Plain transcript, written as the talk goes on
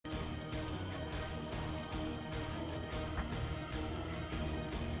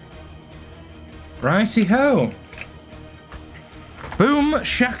Righty ho. Boom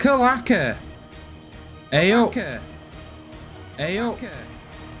shakalaka. Ayo. Ayo.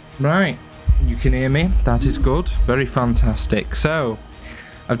 Right. You can hear me. That is good. Very fantastic. So,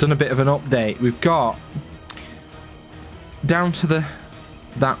 I've done a bit of an update. We've got down to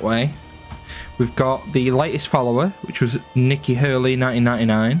that way. We've got the latest follower, which was Nikki Hurley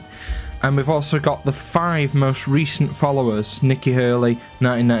 1999. And we've also got the 5 most recent followers. Nikki Hurley,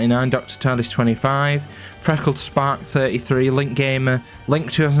 1999, Dr. TARDIS 25, Freckled Spark 33, Link Gamer,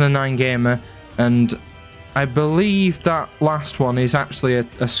 Link 2009 Gamer, and I believe that last one is actually a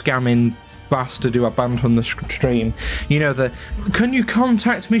scamming bastard who I banned from the stream. You know, can you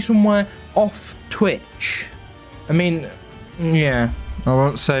contact me somewhere off Twitch? I mean, yeah, I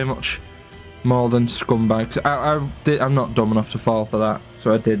won't say much more than scumbags. I'm not dumb enough to fall for that,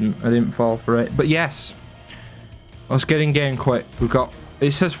 so I didn't fall for it. But yes, let's get in game quick. We've got,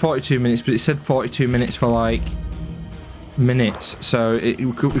 it says 42 minutes, but it said 42 minutes for like minutes, so it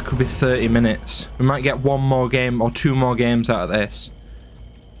could be 30 minutes. We might get 1 more game or 2 more games out of this.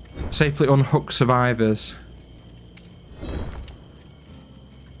 Safely unhook survivors.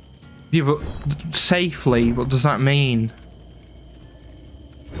 Yeah, but safely, what does that mean?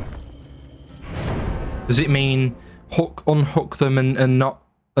 Does it mean unhook them and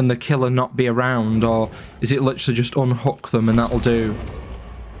the killer not be around, or is it literally just unhook them and that'll do?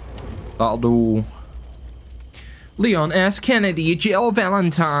 That'll do. Leon S. Kennedy, Jill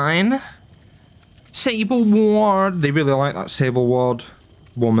Valentine, Sable Ward. They really like that Sable Ward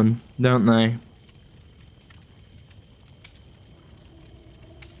woman, don't they?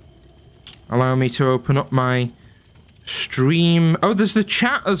 Allow me to open up my stream. Oh, there's the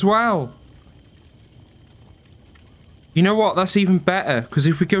chat as well. You know what? That's even better, because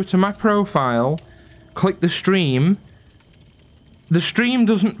if we go to my profile, click the stream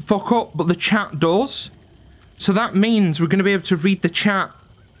doesn't fuck up, but the chat does. So that means we're going to be able to read the chat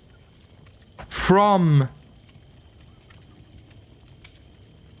from...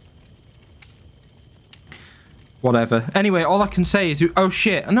 whatever. Anyway, all I can say is... oh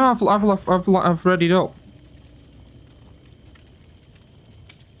shit. No, I've read it up.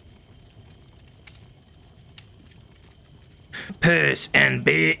 Purse and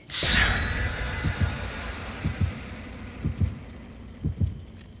bits.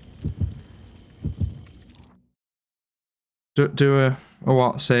 Do a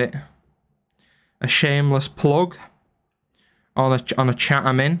what's it? A shameless plug on a chat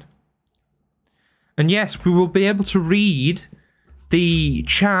I'm in. And yes, we will be able to read the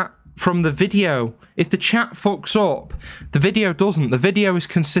chat from the video. If the chat fucks up, the video doesn't. The video is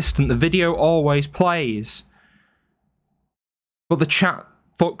consistent. The video always plays. But the chat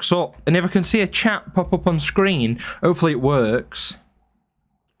fucks up. And if I can see a chat pop up on screen, hopefully it works.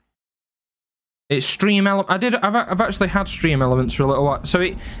 It's stream element. I've actually had stream elements for a little while. So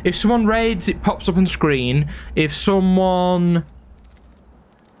if someone raids, it pops up on screen. If someone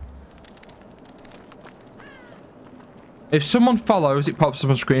follows, it pops up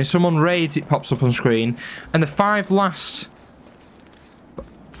on screen. If someone raids, it pops up on screen. And the 5 last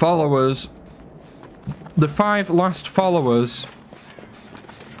followers,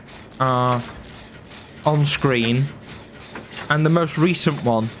 are on screen, and the most recent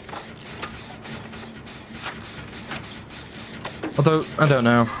one, although I don't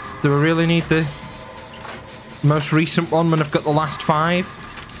know, do I really need the most recent one when I've got the last 5?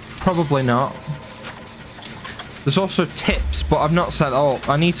 Probably not. There's also tips, but I've not set up.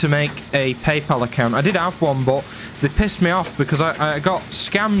 I need to make a PayPal account. I did have one, but they pissed me off because I got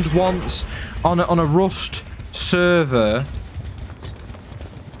scammed once on a Rust server,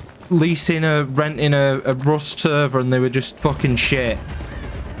 renting a Rust server, and they were just fucking shit.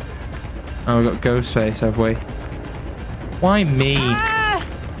 Oh, we got Ghostface, have we? Why me?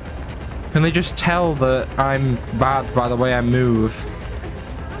 Can they just tell that I'm bad by the way I move?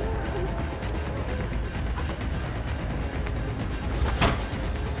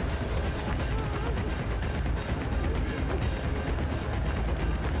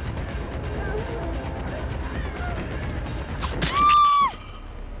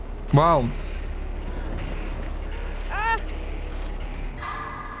 Wow.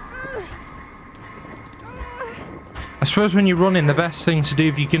 I suppose when you're running, the best thing to do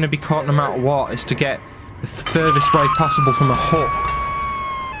if you're going to be caught no matter what is to get the furthest way possible from a hook.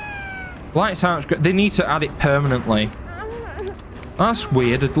 Lights out. They need to add it permanently. That's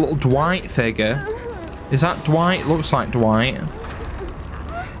weird. A little Dwight figure. Is that Dwight? Looks like Dwight.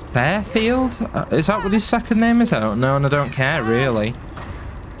 Fairfield? Is that what his second name is? I don't know, and I don't care really.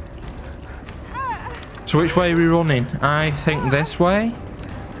 So which way are we running? I think this way.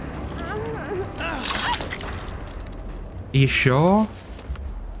 Are you sure?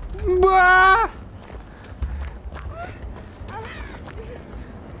 Ah!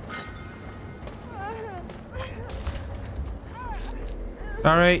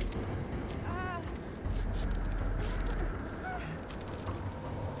 Alright.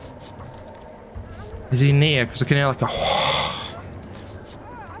 Is he near? Because I can hear like a...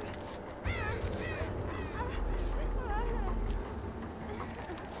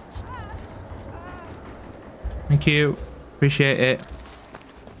 Thank you. Appreciate it.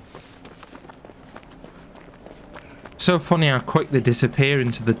 So funny how quick they disappear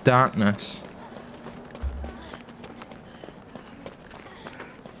into the darkness.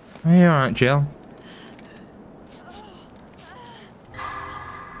 Are you alright, Jill?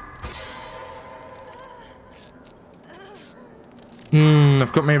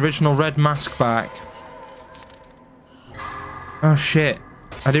 I've got my original red mask back. Oh shit.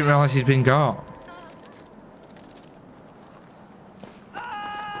 I didn't realise he'd been got.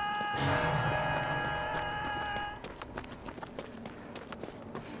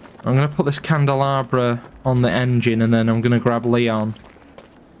 I'm going to put this candelabra on the engine and then I'm going to grab Leon.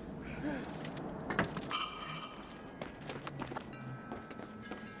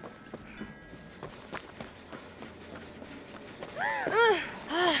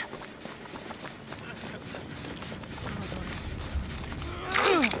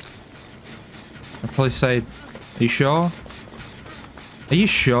 I'll probably say, are you sure? Are you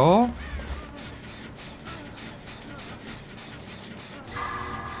sure?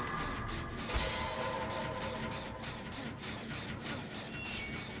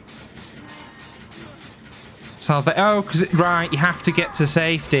 Oh, because right, you have to get to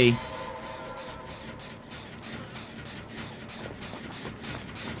safety.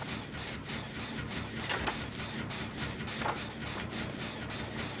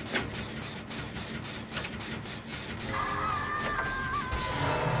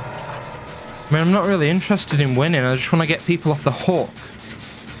 I mean, I'm not really interested in winning. I just want to get people off the hook.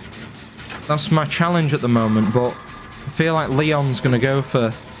 That's my challenge at the moment, but I feel like Leon's going to go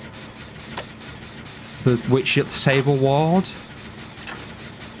for the Witch at the Sable Ward.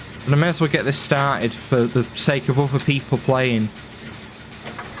 But I may as well get this started for the sake of other people playing.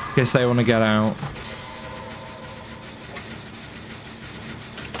 In case they want to get out.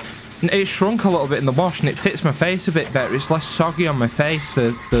 And it shrunk a little bit in the wash and it fits my face a bit better. It's less soggy on my face.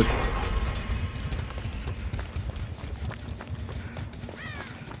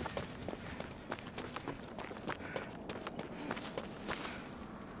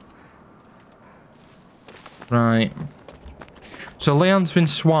 Right. So Leon's been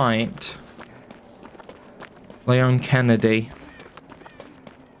swiped. Leon Kennedy.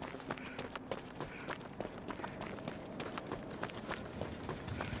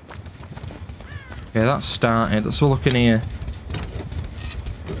 Okay, that's started. Let's have a look in here.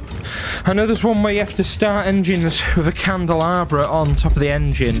 I know there's one way you have to start engines with a candelabra on top of the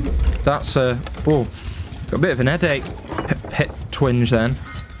engine. That's a... Oh, got a bit of an headache. Pit twinge then.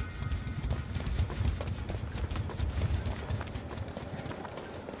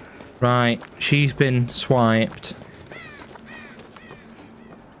 Right, she's been swiped.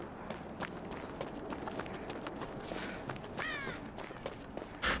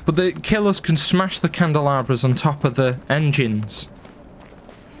 But the killers can smash the candelabras on top of the engines.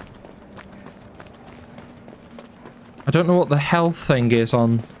 I don't know what the health thing is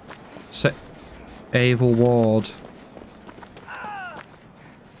on Sable Ward.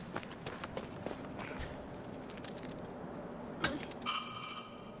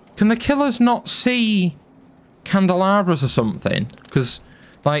 Can the killers not see candelabras or something? Because,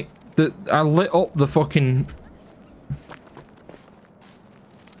 like, I lit up the fucking...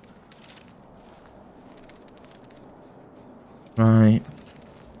 Right.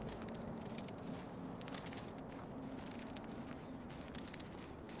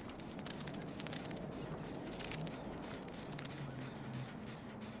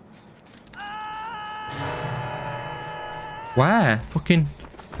 Where? Fucking...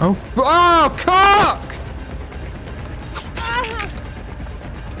 Oh, oh, cock!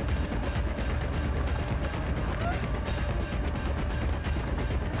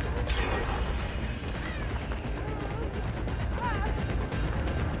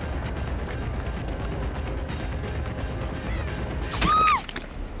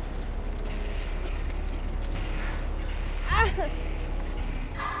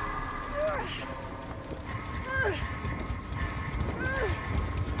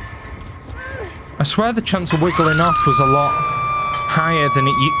 I swear the chance of wiggling off was a lot higher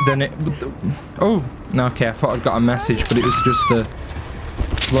than it. Oh, no, okay. I thought I'd got a message, but it was just a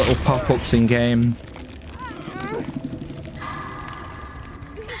little pop-ups in game.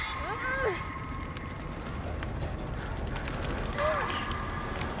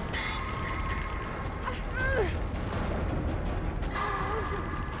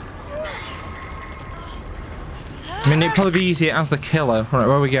 I mean, it'd probably be easier as the killer. Right,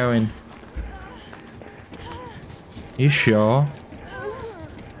 where are we going? You sure?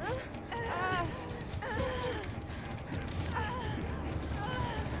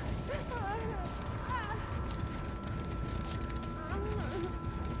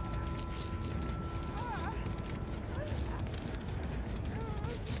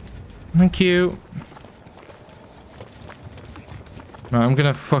 Thank you. Right, I'm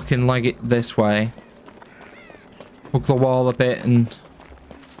gonna fucking leg it this way. Hug the wall a bit and...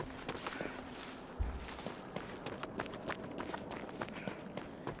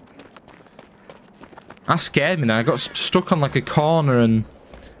 That scared me now. I got stuck on like a corner and...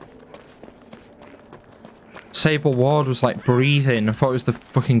 Sable Ward was like breathing. I thought it was the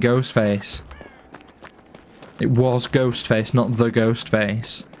fucking Ghostface. It was Ghostface, not the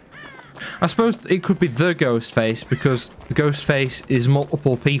Ghostface. I suppose it could be the Ghostface because the Ghostface is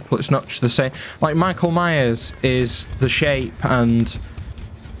multiple people. It's not just the same. Like Michael Myers is the Shape and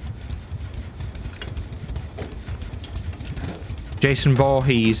Jason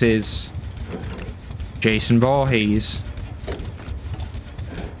Voorhees is Jason Voorhees.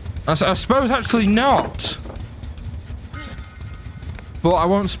 I suppose actually not. But I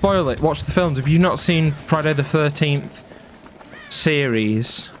won't spoil it. Watch the films. If you've not seen Friday the 13th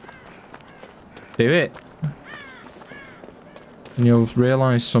series, do it. And you'll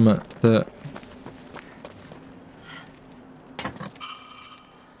realise something that...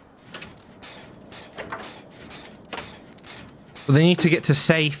 But they need to get to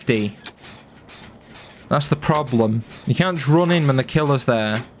safety. That's the problem. You can't just run in when the killer's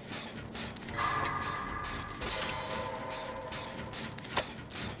there.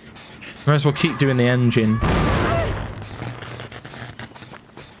 Might as well keep doing the engine.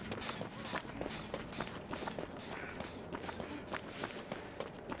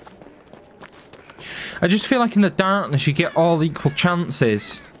 I just feel like in the darkness you get all equal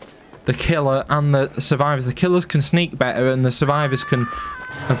chances. The killer and the survivors. The killers can sneak better and the survivors can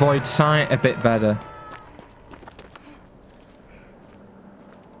avoid sight a bit better.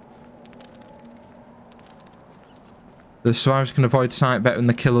 The survivors can avoid sight better and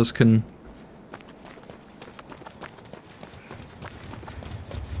the killers can...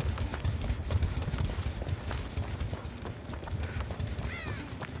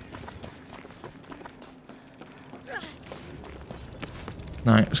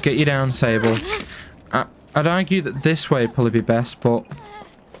 Right, let's get you down, Sable. I'd argue that this way would probably be best, but...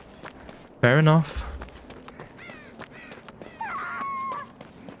 Fair enough.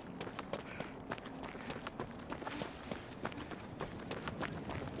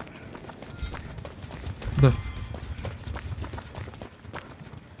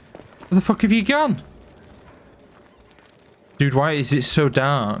 Where the fuck have you gone? Dude, why is it so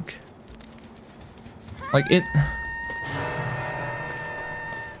dark? Like, it...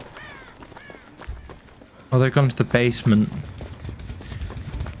 Oh, they've gone to the basement.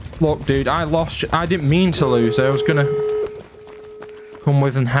 Look, dude, I lost... I didn't mean to lose. I was gonna come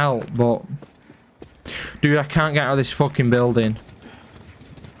with and help, but... Dude, I can't get out of this fucking building.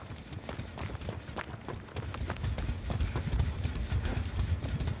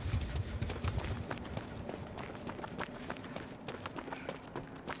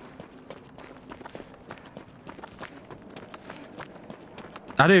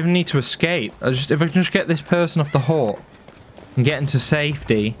 I don't even need to escape. If I can just get this person off the hook and get into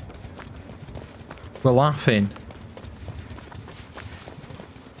safety, we're laughing.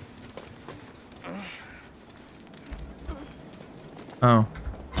 Oh.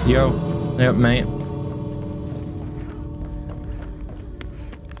 Yo. Yep, mate.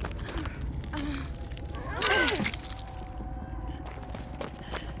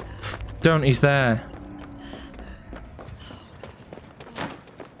 Don't, he's there.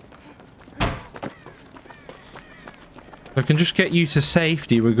 If I can just get you to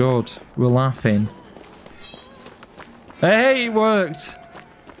safety, we're good. We're laughing. Hey, it worked!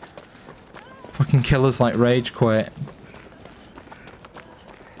 Fucking killers like rage quit.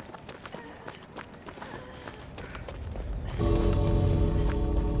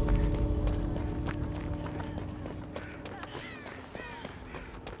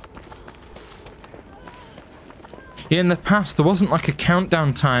 Yeah, in the past, there wasn't like a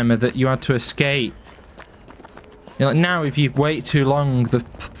countdown timer that you had to escape. You know, like now, if you wait too long, the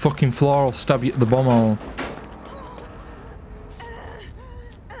fucking floor will stab you at the bumhole.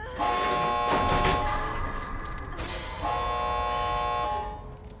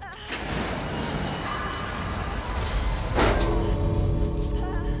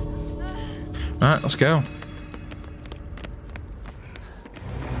 Right, let's go.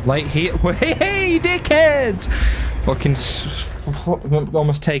 Light here. Hey, dickhead! Fucking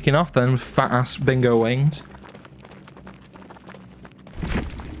almost taking off then with fat ass bingo wings.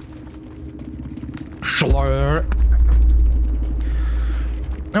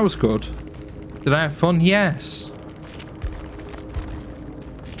 That was good. Did I have fun? Yes.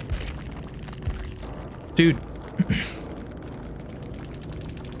 Dude.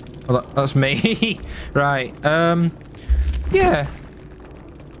 Oh, that's me. Right. Yeah.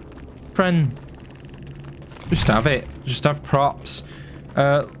 Friend. Just have it. Just have props.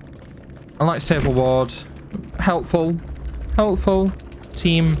 I like table ward. Helpful. Helpful.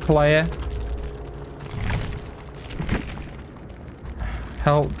 Team player.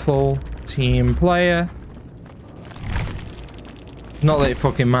 Helpful team player. Not that it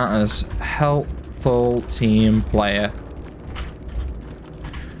fucking matters. Helpful team player.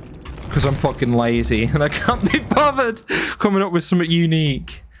 Because I'm fucking lazy and I can't be bothered coming up with something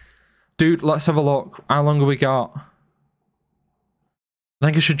unique. Dude, let's have a look. How long have we got? I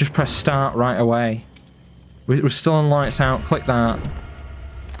think I should just press start right away. We're still on lights out. Click that.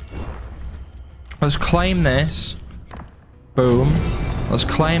 Let's claim this. Boom. Let's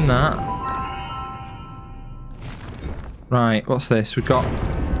claim that. Right, what's this? We've got...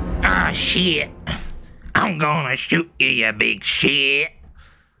 Ah, shit. I'm gonna shoot you, you big shit.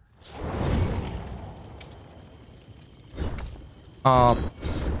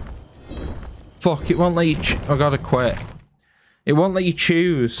 Fuck, it won't let you... I gotta quit. It won't let you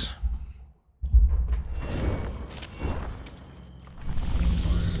choose.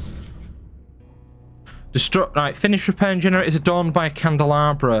 Destruct... Right, finish repair and generators adorned by a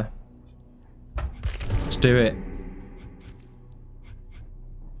candelabra. Let's do it.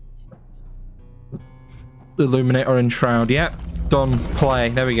 Illuminate or enshroud. Yep. Done. Play.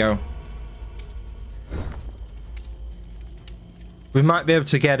 There we go. We might be able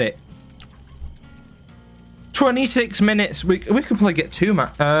to get it. 26 minutes. We could probably get 2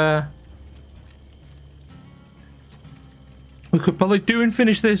 we could probably do and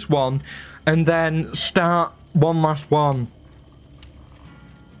finish this one and then start one last one.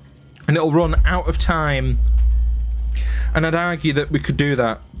 And it'll run out of time. And I'd argue that we could do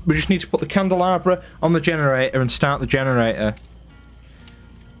that. We just need to put the candelabra on the generator and start the generator.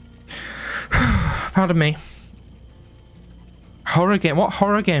 Pardon me. Horror game. What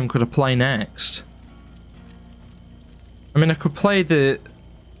horror game could I play next? I mean, I could play the...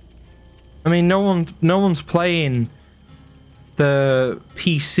 I mean, no one's playing the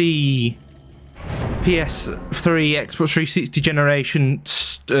PC, PS3, Xbox 360 generation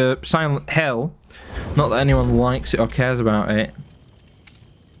Silent Hill. Not that anyone likes it or cares about it.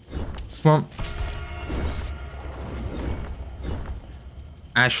 Come on.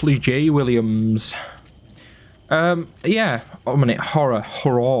 Ashley J. Williams. Yeah. Oh, minute. Horror.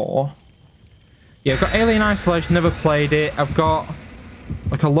 Yeah, I've got Alien Isolation, never played it. I've got,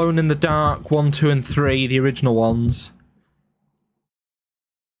 like, Alone in the Dark 1, 2, and 3, the original ones.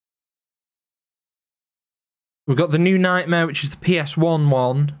 We've got The New Nightmare, which is the PS1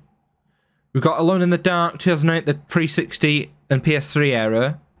 one. We've got Alone in the Dark 2008, the 360 and PS3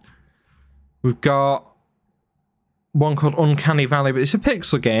 era. We've got one called Uncanny Valley, but it's a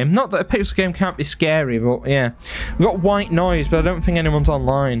pixel game. Not that a pixel game can't be scary, but yeah. We've got White Noise, but I don't think anyone's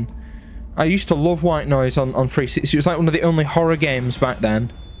online. I used to love White Noise on 360. It was like one of the only horror games back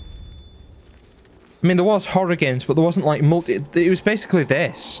then. I mean, there was horror games, but there wasn't like multi... It was basically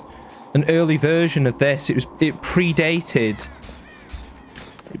this. An early version of this. It predated.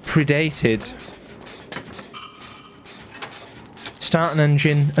 It predated. Start an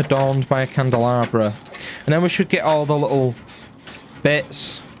engine adorned by a candelabra. And then we should get all the little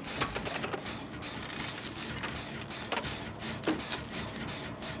bits.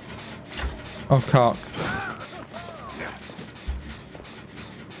 Oh, cock.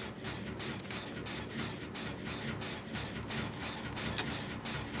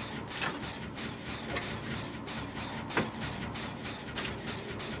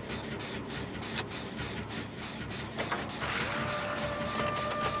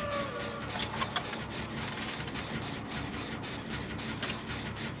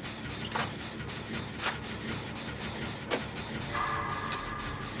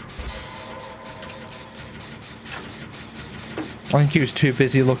 I think he was too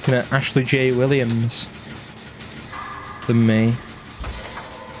busy looking at Ashley J. Williams than me.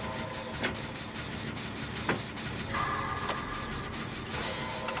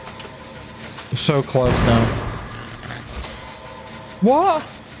 We're so close now. What?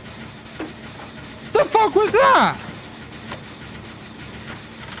 The fuck was that?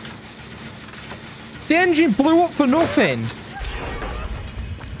 The engine blew up for nothing.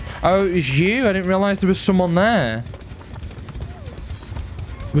 Oh, it was you? I didn't realise there was someone there.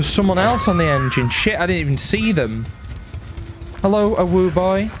 There was someone else on the engine. Shit, I didn't even see them. Hello, a woo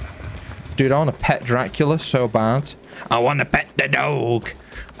boy. Dude, I want to pet Dracula so bad. I want to pet the dog.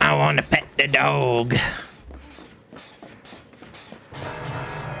 I want to pet the dog.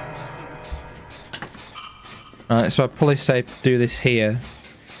 Right, so I'd probably say do this here.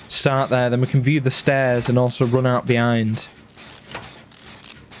 Start there, then we can view the stairs and also run out behind.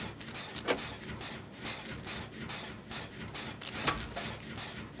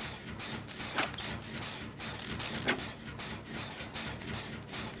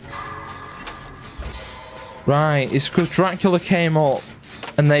 Right, it's because Dracula came up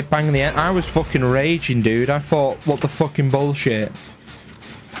and they banged the end. I was fucking raging, dude. I thought, what the fucking bullshit.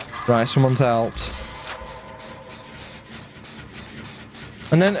 Right, someone's helped.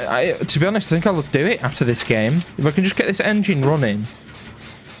 And then, to be honest, I think I'll do it after this game. If I can just get this engine running.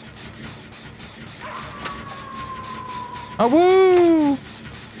 Oh, woo!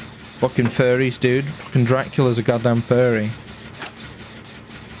 Fucking furries, dude. Fucking Dracula's a goddamn furry.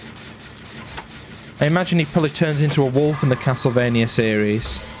 I imagine he probably turns into a wolf in the Castlevania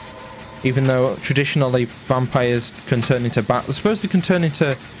series. Even though traditionally vampires can turn into bat. I suppose they can turn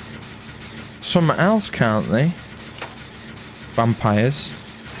into something else, can't they? Vampires.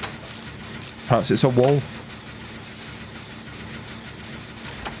 Perhaps it's a wolf.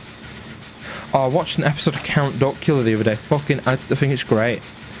 Oh, I watched an episode of Count Duckula the other day. Fucking, I think it's great.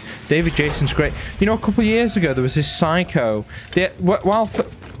 David Jason's great. You know, a couple of years ago, there was this psycho.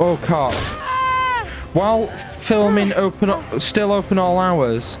 Oh, God. While filming Still Open All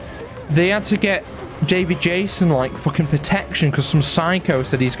Hours, they had to get David Jason, like, fucking protection because some psycho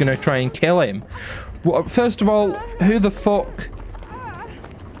said he's going to try and kill him. Well, first of all, who the fuck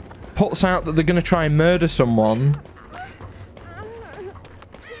puts out that they're going to try and murder someone?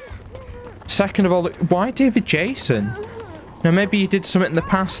 Second of all, why David Jason? Now, maybe he did something in the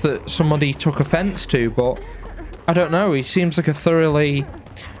past that somebody took offence to, but I don't know. He seems like a thoroughly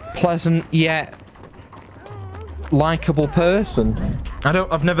pleasant yet likable person.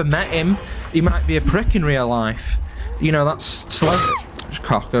 I've never met him. He might be a prick in real life. You know, that's slightly...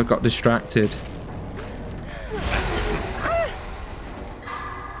 Cock, I got distracted.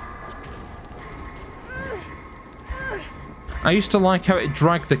 I used to like how it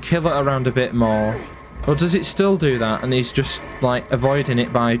dragged the killer around a bit more. Or does it still do that and he's just, like, avoiding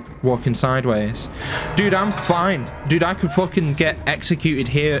it by walking sideways? Dude, I'm fine. Dude, I could fucking get executed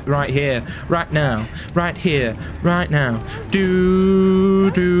here, right now. Right here, right now. Do,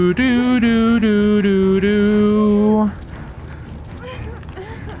 do, do, do, do, do, do.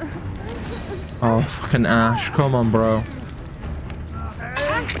 Oh, fucking Ash. Come on, bro.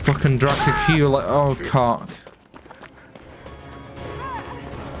 Fucking Dracula. Oh, cock.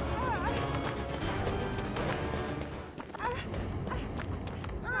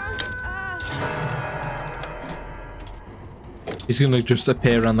 He's gonna just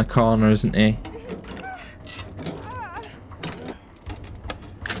appear around the corner, isn't he?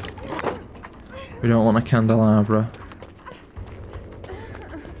 We don't want a candelabra.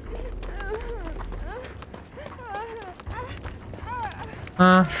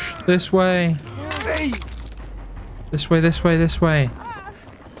 Ash, this way. This way, this way, this way.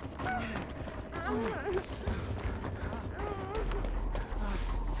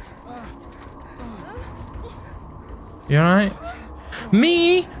 You alright?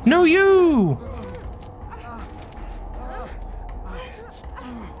 Me? No, you!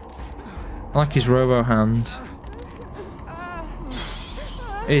 I like his robo hand.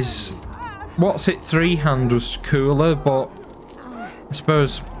 His what's it 3 hand was cooler, but I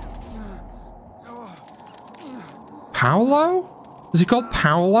suppose Paolo? Is he called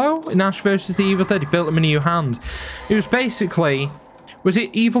Paolo in Ash vs the Evil Dead? He built him a new hand. It was basically, was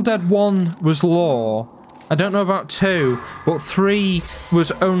it Evil Dead 1 was Law? I don't know about 2, but 3 was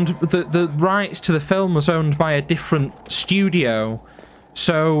owned, the rights to the film was owned by a different studio.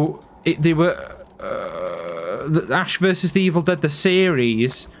 So they were, the Ash vs. the Evil Dead, the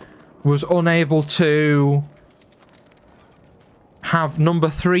series, was unable to have number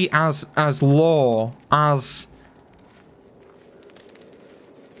 3 as Law, as...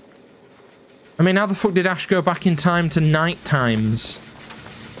 I mean, how the fuck did Ash go back in time to night times?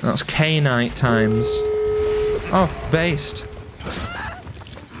 That's K-night times. Oh, based.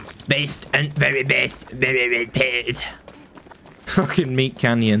 Based and very best, very repaired. Fucking Meat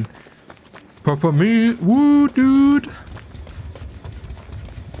Canyon. Proper meat, woo, dude.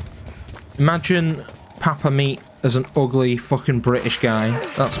 Imagine Papa Meat as an ugly fucking British guy.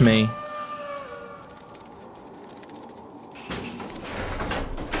 That's me.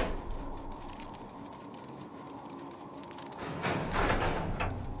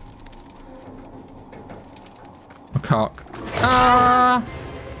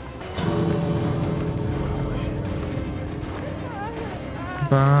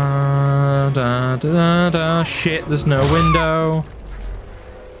 Ba, da, da, da. Shit, there's no window.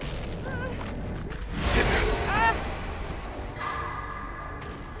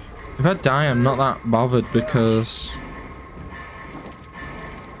 If I die, I'm not that bothered because...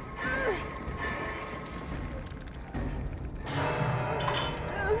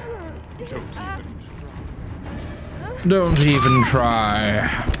 Don't even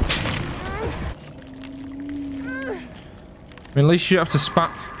try. I mean, at least you don't have to spat.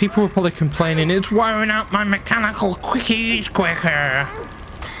 People were probably complaining, it's wearing out my mechanical quickies quicker.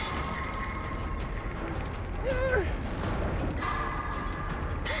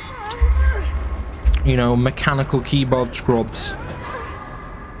 You know, mechanical keyboard scrubs.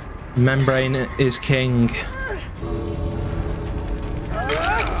 Membrane is king.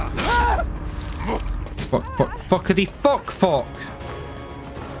 Fuck, fuck, fuckity, fuck, fuck.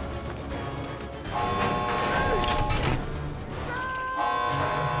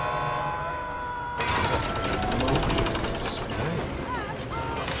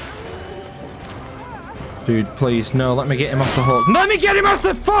 Dude, please, no, let me get him off the hook. Let me get him off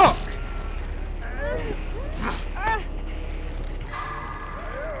the fuck!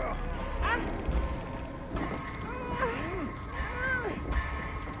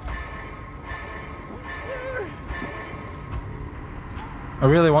 I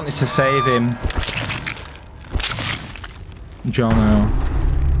really wanted to save him. Jono.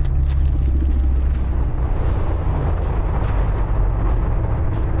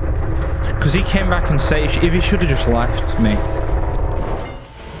 Because he came back and saved. If he should have just left me.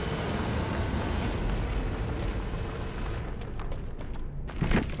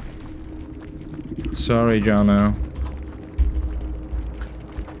 Sorry, Jono.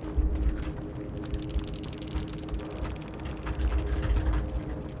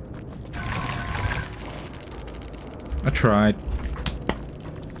 I tried.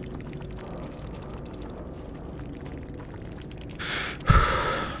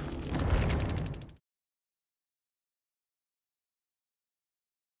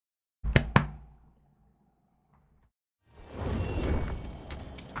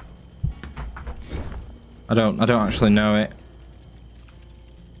 I don't actually know it.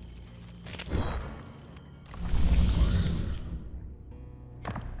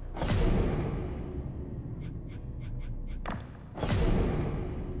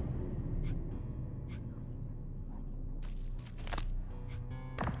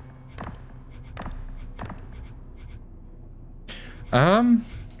 Um,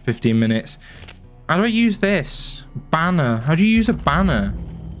 15 minutes. How do I use this? Banner. How do you use a banner?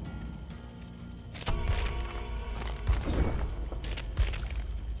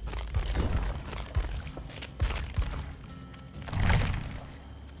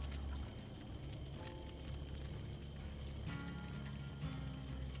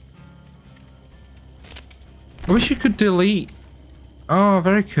 I wish you could delete. Oh,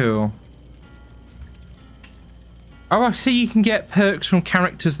 very cool. Oh, I see you can get perks from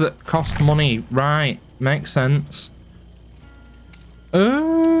characters that cost money. Right, makes sense.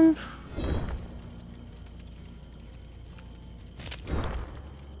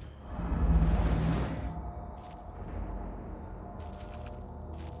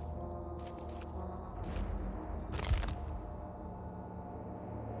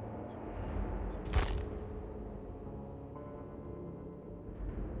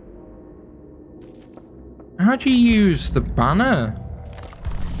 How do you use the banner?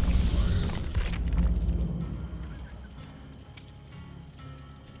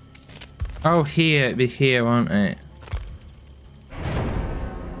 Oh, here. It'd be here, won't it?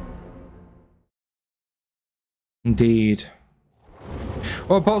 Indeed.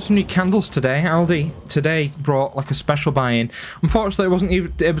 Well, I bought some new candles today. Aldi today brought like a special buy-in. Unfortunately, I wasn't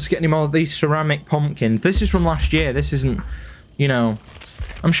even able to get any more of these ceramic pumpkins. This is from last year. This isn't, you know...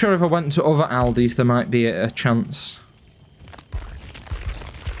 I'm sure if I went to other Aldis, there might be a chance.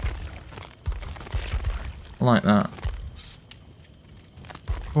 I like that.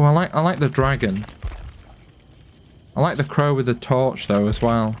 Oh, I like the dragon. I like the crow with the torch though as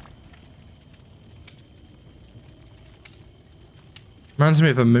well. Reminds me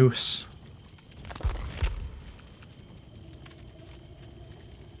of a moose.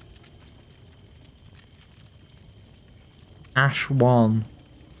 Ash 1.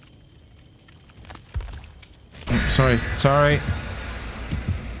 Sorry.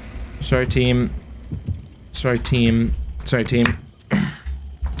 Sorry, team. Sorry, team. Sorry, team.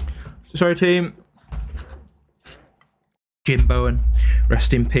 Sorry, team. Jim Bowen,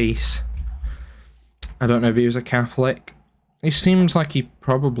 rest in peace. I don't know if he was a Catholic. He seems like he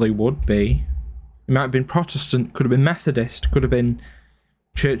probably would be. He might have been Protestant, could have been Methodist, could have been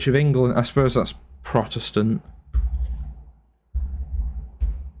Church of England, I suppose that's Protestant.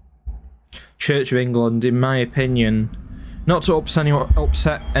 Church of England, in my opinion, not to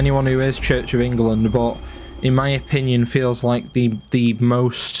upset anyone who is Church of England, but in my opinion feels like the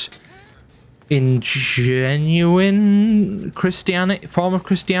most ingenuine form of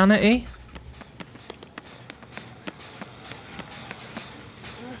Christianity.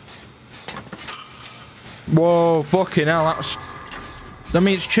 Whoa, fucking hell, that's... I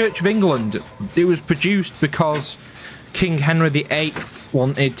mean, it's Church of England. It was produced because King Henry VIII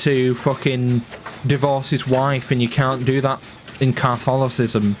wanted to fucking divorce his wife, and you can't do that in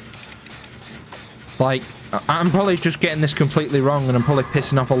Catholicism. Like, I'm probably just getting this completely wrong, and I'm probably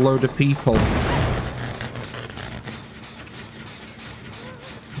pissing off a load of people. The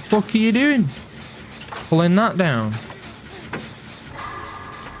fuck are you doing? Pulling that down.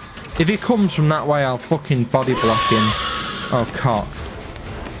 If he comes from that way, I'll fucking body block him. Oh, cock.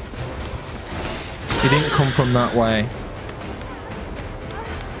 He didn't come from that way.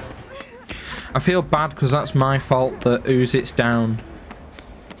 I feel bad because that's my fault that Uzit's down.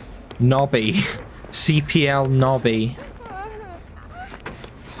 Nobby. CPL Nobby.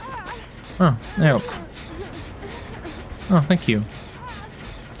 Oh, no. Oh, thank you.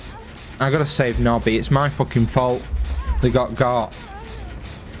 I gotta save Nobby. It's my fucking fault they got.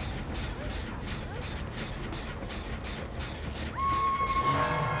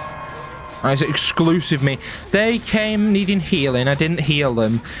 It's exclusive me. They came needing healing. I didn't heal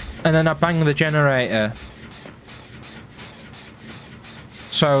them. And then I banged the generator.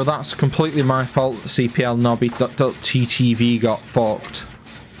 So that's completely my fault. CPL Nobby.ttv got fucked.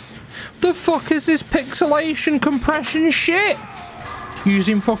 The fuck is this pixelation compression shit?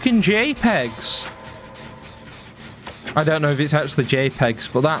 Using fucking JPEGs. I don't know if it's actually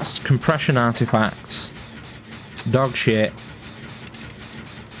JPEGs, but that's compression artifacts. Dog shit.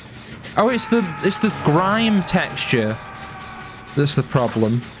 Oh, it's the grime texture that's the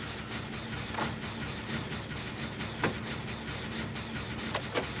problem.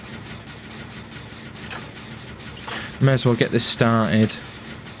 May as well get this started.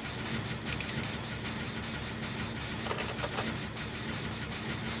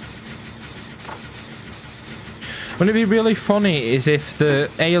 Wouldn't it be really funny is if the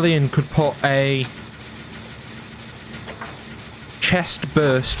alien could put a chest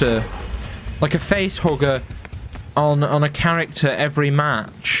burster, like a face hugger, on a character every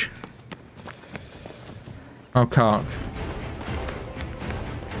match? Oh, cock.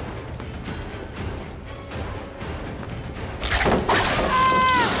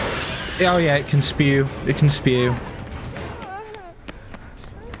 Oh yeah, it can spew. It can spew.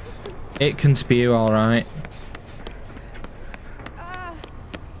 It can spew, alright.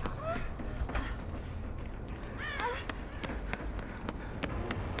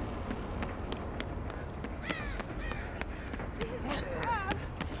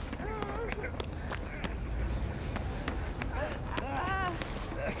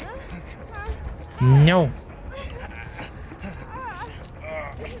 No.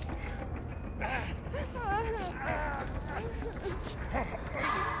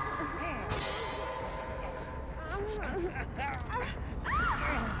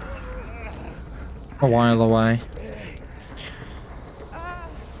 A while away.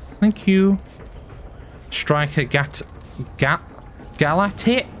 Thank you. Striker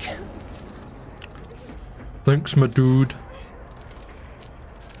Galactic. Thanks, my dude.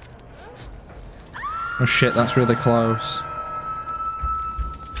 Oh shit, that's really close.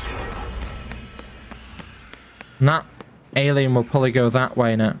 And that alien will probably go that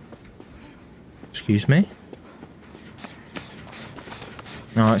way now. Excuse me?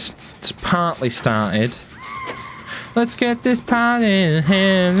 No, it's partly started. Let's get this party in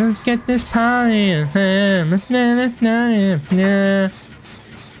here. Let's get this party in here.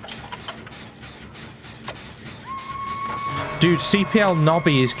 Dude, CPL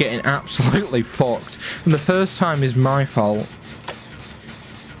Nobby is getting absolutely fucked. And the first time is my fault.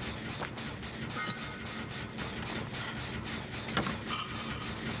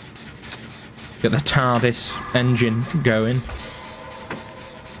 Get the TARDIS engine going.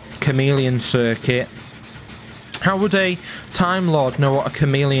 Chameleon circuit. How would a Time Lord know what a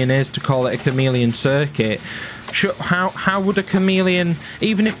chameleon is to call it a chameleon circuit? How would a chameleon,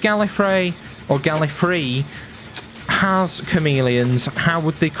 even if Gallifrey or Gallifrey has chameleons, how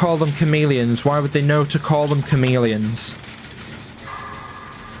would they call them chameleons? Why would they know to call them chameleons?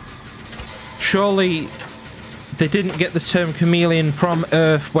 Surely they didn't get the term chameleon from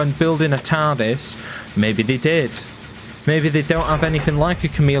Earth when building a TARDIS. Maybe they did. Maybe they don't have anything like a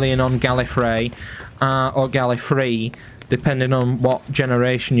chameleon on Gallifrey or Gallifrey, depending on what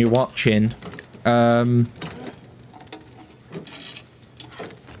generation you're watching.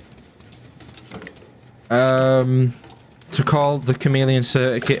 To call the chameleon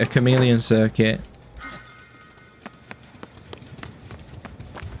circuit a chameleon circuit.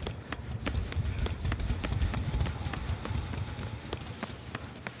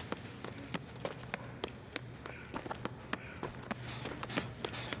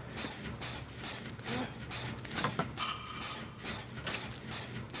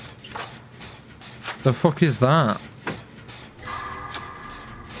 The fuck is that?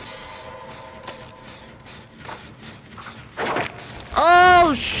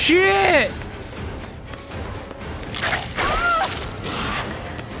 Oh shit!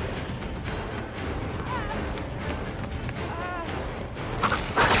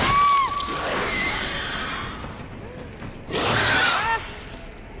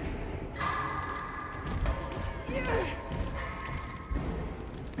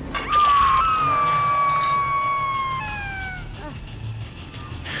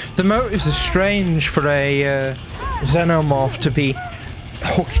 The motives are strange for a xenomorph to be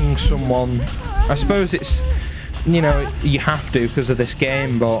hooking someone. I suppose it's, you know, you have to because of this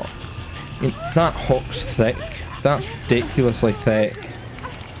game, but that hook's thick. That's ridiculously thick.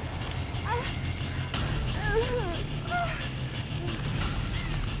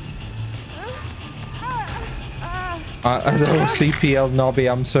 I know, CPL Nobby,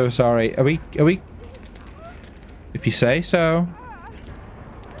 I'm so sorry. Are we? If you say so.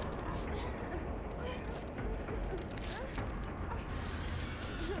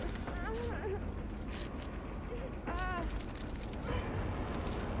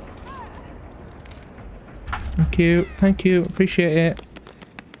 Thank you, appreciate it.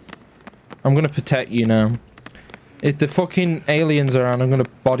 I'm gonna protect you now. If the fucking aliens are around, I'm gonna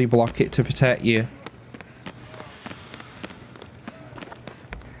body block it to protect you.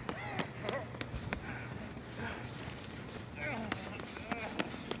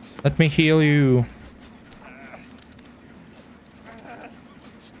 Let me heal you.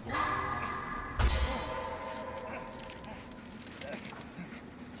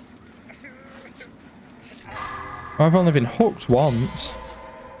 I've only been hooked once.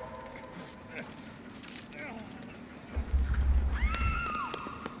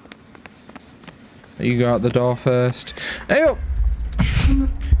 You go out the door first. Hey up!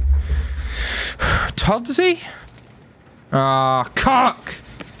 Todsy? Ah, cock!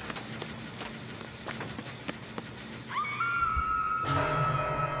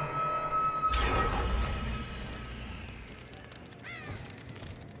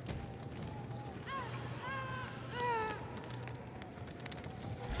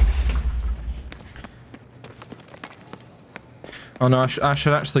 Oh no, I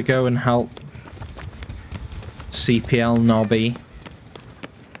should actually go and help CPL Nobby.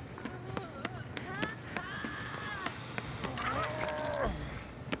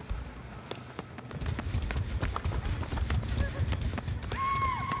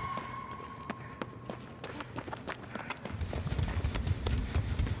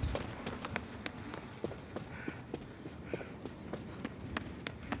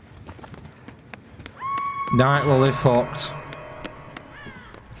 Right, well, they're fucked.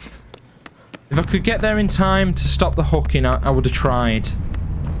 If I could get there in time to stop the hooking, I would have tried.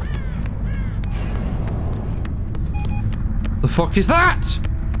 The fuck is that?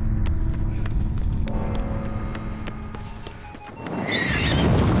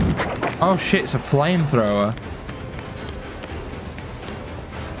 Oh shit, it's a flamethrower.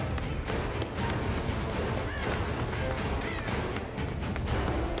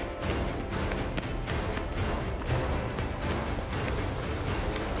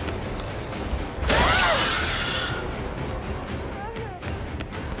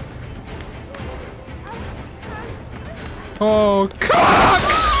 Oh, cock!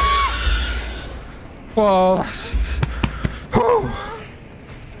 Whoa. Oh.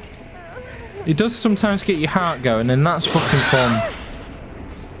 It does sometimes get your heart going, and that's fucking fun.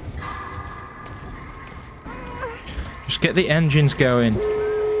 Just get the engines going.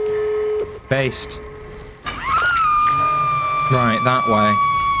 Based. Right, that way.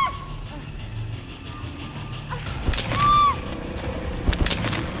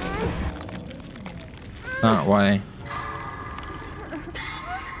 That way.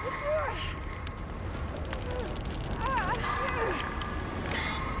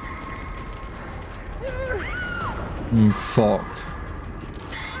 Fuck.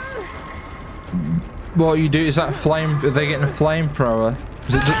 What you do is that flame. Are they getting a flamethrower?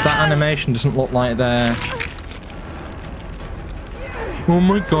 Because that animation doesn't look like they're. Oh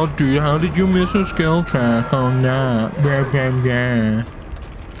my god, dude, how did you miss a skill track on that? Blah, blah, blah.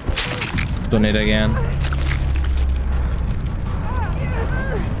 Done it again.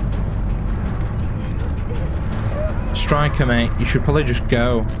 Striker, mate, you should probably just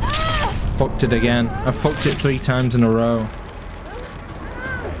go. Fucked it again. I fucked it 3 times in a row.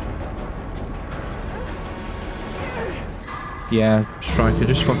 Yeah, Striker,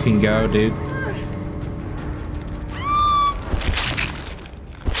 just fucking go, dude.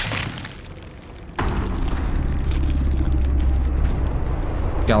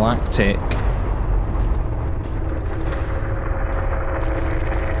 Galactic.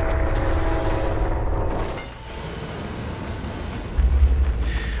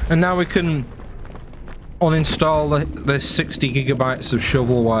 And now we can uninstall the 60 gigabytes of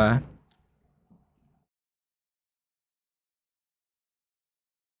shovelware.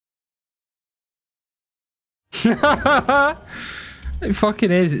 It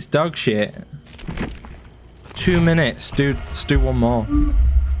fucking is, it's dog shit. 2 minutes, dude, let's do one more.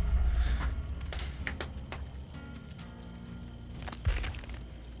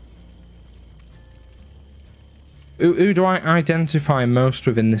 Who do I identify most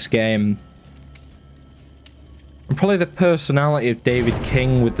with in this game? And probably the personality of David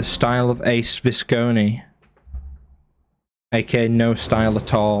King with the style of Ace Visconti. aka no style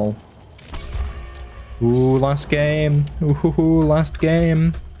at all. Ooh, last game. Ooh, last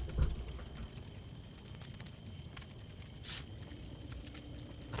game.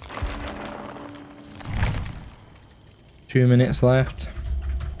 Two minutes left.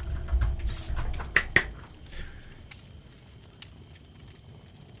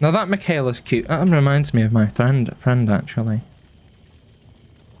 Now that Michaela's cute. That reminds me of my friend actually.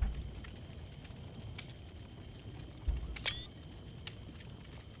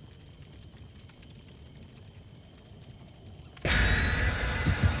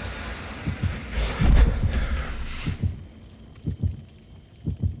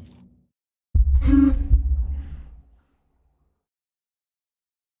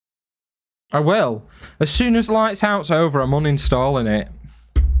 I will. As soon as Lights Out's over, I'm uninstalling it.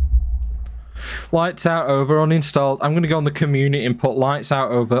 Lights Out over, uninstalled. I'm going to go on the community and put Lights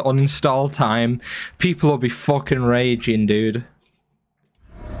Out over, uninstall time. People will be fucking raging, dude.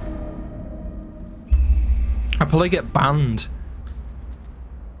 I'll probably get banned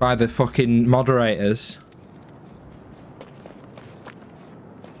by the fucking moderators.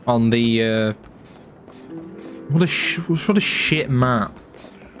 On the, what a shit map.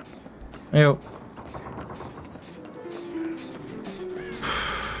 Yo.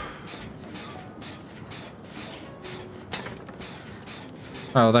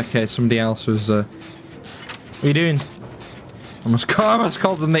 Oh, in that case, somebody else was, what are you doing? I almost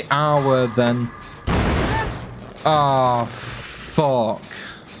called them the R word then. Oh, fuck.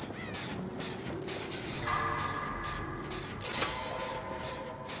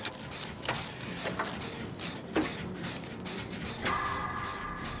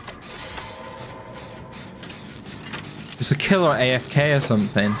 It's a killer AFK or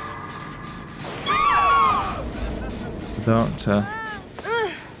something. The doctor.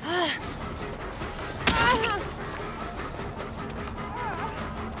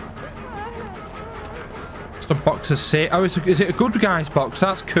 It's a box of C. Oh, is it a good guys box?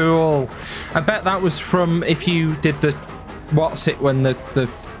 That's cool. I bet that was from if you did the what's it when the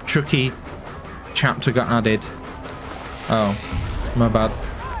Chucky chapter got added. Oh, my bad.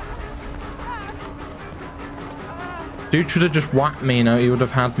 Dude should have just whacked me, you know, he would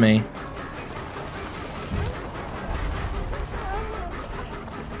have had me.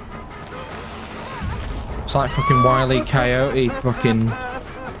 It's like fucking Wile E. Coyote, fucking...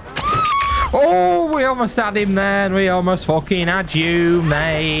 Oh, we almost had him then, we almost fucking had you,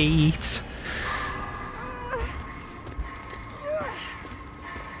 mate.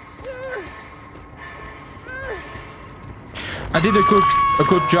 I did a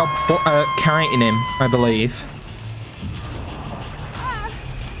good job for, kiting him, I believe.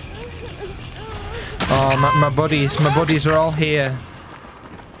 Oh, my buddies are all here.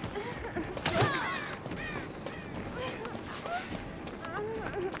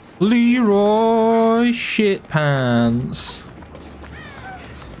 Leroy Shitpants.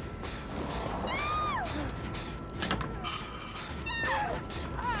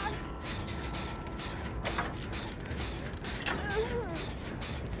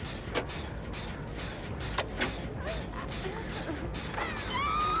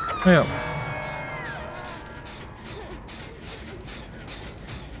 Yeah.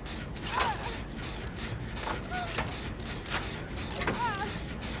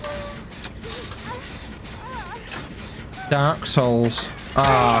 Dark Souls.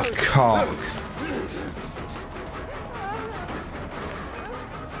 Ah, cock.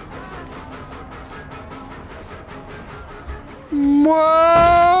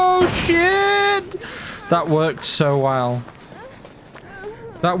 Whoa, shit! That worked so well.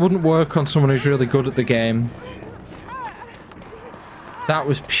 That wouldn't work on someone who's really good at the game. That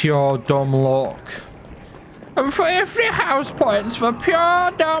was pure dumb luck. And for every house points for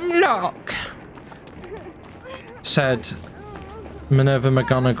pure dumb luck, said Minerva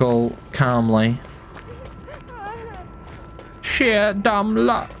McGonagall calmly. Sheer dumb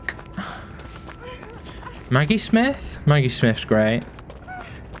luck. Maggie Smith? Maggie Smith's great.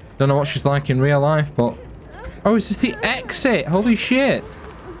 Don't know what she's like in real life, but... Oh, is this the exit? Holy shit.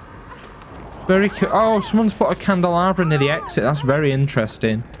 Very cool. Oh, someone's put a candelabra near the exit. That's very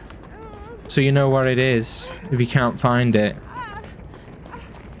interesting. So you know where it is, if you can't find it.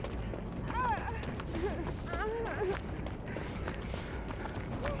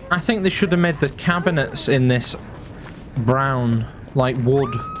 I think they should have made the cabinets in this brown, like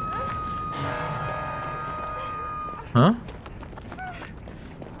wood. Huh?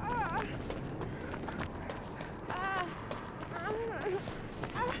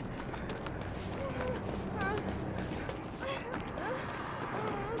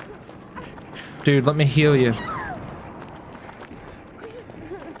 Dude, let me heal you.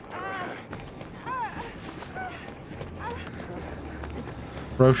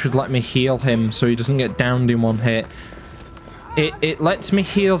 Bro should let me heal him so he doesn't get downed in one hit. It lets me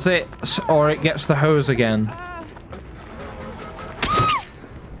heals it, or it gets the hose again.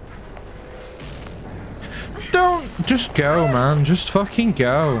 Don't just go, man. Just fucking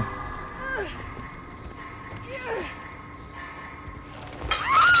go.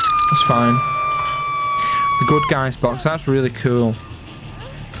 That's fine. The good guys box, that's really cool.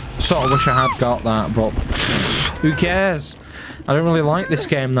 Sort of wish I had got that, but who cares? I don't really like this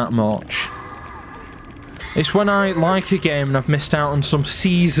game that much. It's when I like a game and I've missed out on some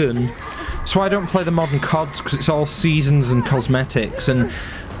season. So I don't play the modern CODs because it's all seasons and cosmetics, and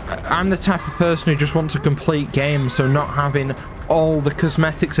I'm the type of person who just wants a complete game, so not having all the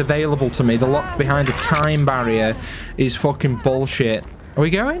cosmetics available to me, the locked behind a time barrier, is fucking bullshit. Are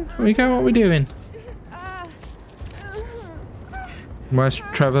we going? Are we going? What are we doing? Where's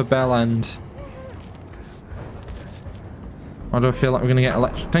Trevor Bellend? Why do I feel like we're gonna get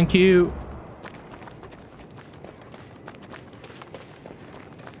electric? Thank you.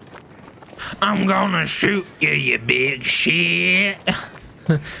 I'm gonna shoot you, you big shit.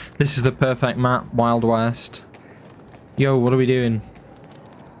 This is the perfect map, Wild West. Yo, what are we doing?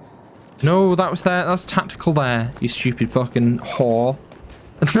 No, that was there. That's tactical there, you stupid fucking whore.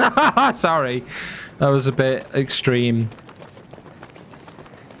 Sorry. That was a bit extreme.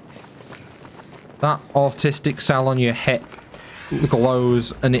 That autistic cell on your hip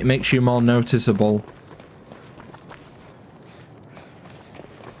glows and it makes you more noticeable.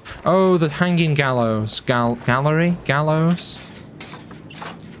 Oh, the hanging gallows. Gallery? Gallows?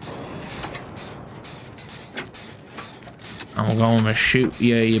 I'm gonna shoot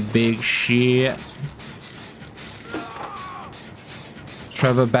you, you big shit.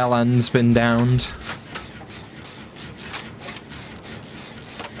 Trevor Bellend's been downed.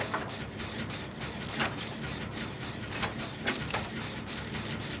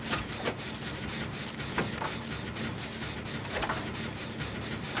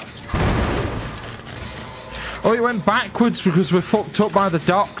 Oh, it went backwards because we're fucked up by the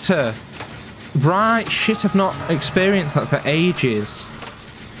doctor. Right, shit, I've not experienced that for ages.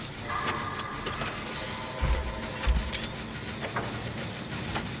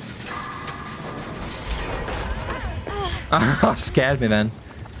 That scared me then.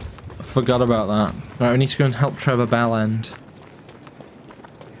 I forgot about that. Right, we need to go and help Trevor Bellend.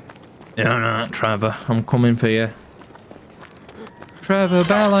 Yeah, alright, Trevor. I'm coming for you. Trevor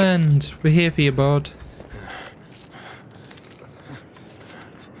Bellend! We're here for you, bud.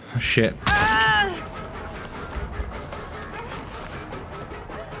 Oh, shit.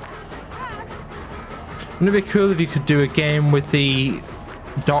 Wouldn't it be cool if you could do a game with the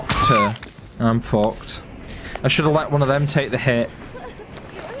doctor? I'm fucked. I should have let one of them take the hit.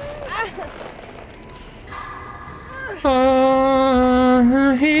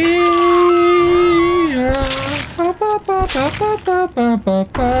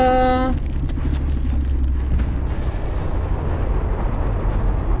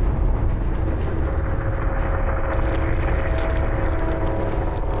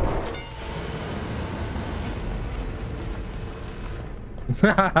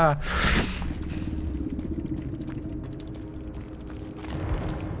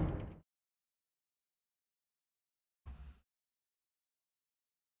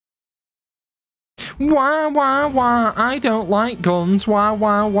 Wah, wah, wah. I don't like guns. Wah,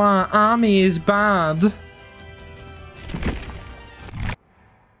 wah, wah. Army is bad.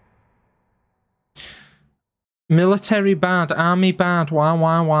 Military bad. Army bad. Wah,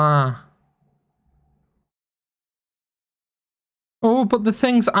 wah, wah. Oh, but the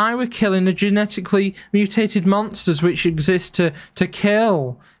things I were killing are genetically mutated monsters which exist to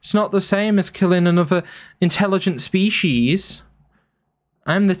kill. It's not the same as killing another intelligent species.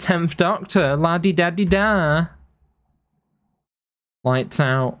 I'm the 10th Doctor. La-di-da-di-da. Lights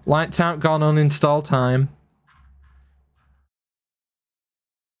out. Lights out gone on install time.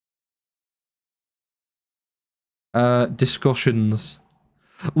 Discussions.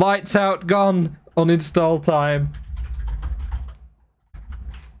 Lights out gone on install time.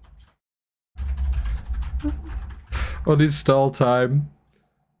 Uninstall time.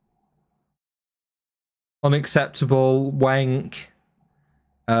 Unacceptable. Wank.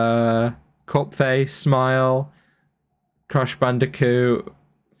 Cup face. Smile. Crash Bandicoot.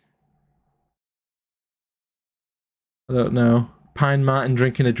 I don't know. Pine Martin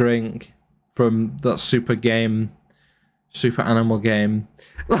drinking a drink from that super game. Super animal game.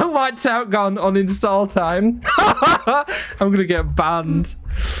 Lights out gone. Uninstall time. I'm gonna get banned.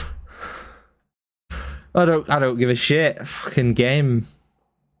 I don't give a shit. Fucking game.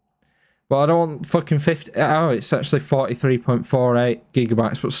 But I don't want fucking 50. Oh, it's actually 43.48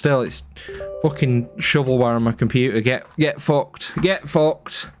 gigabytes, but still, it's fucking shovelware on my computer. Get fucked. Get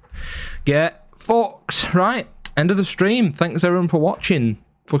fucked. Get fucked. Right. End of the stream. Thanks everyone for watching.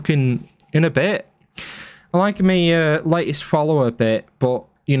 Fucking in a bit. I like my latest follower bit, but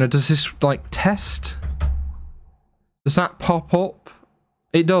you know, does this like test? Does that pop up?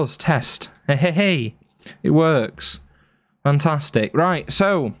 It does. Test. Hey, hey, hey. It works. Fantastic. Right,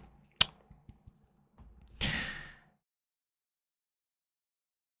 so.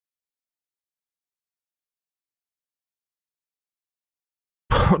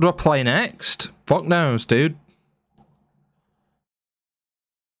 What do I play next? Fuck knows, dude.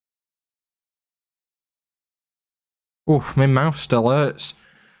 Oh, my mouth still hurts.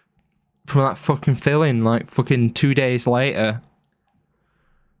 From that fucking filling, like fucking 2 days later.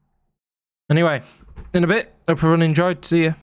 Anyway. In a bit. Hope everyone enjoyed. See ya.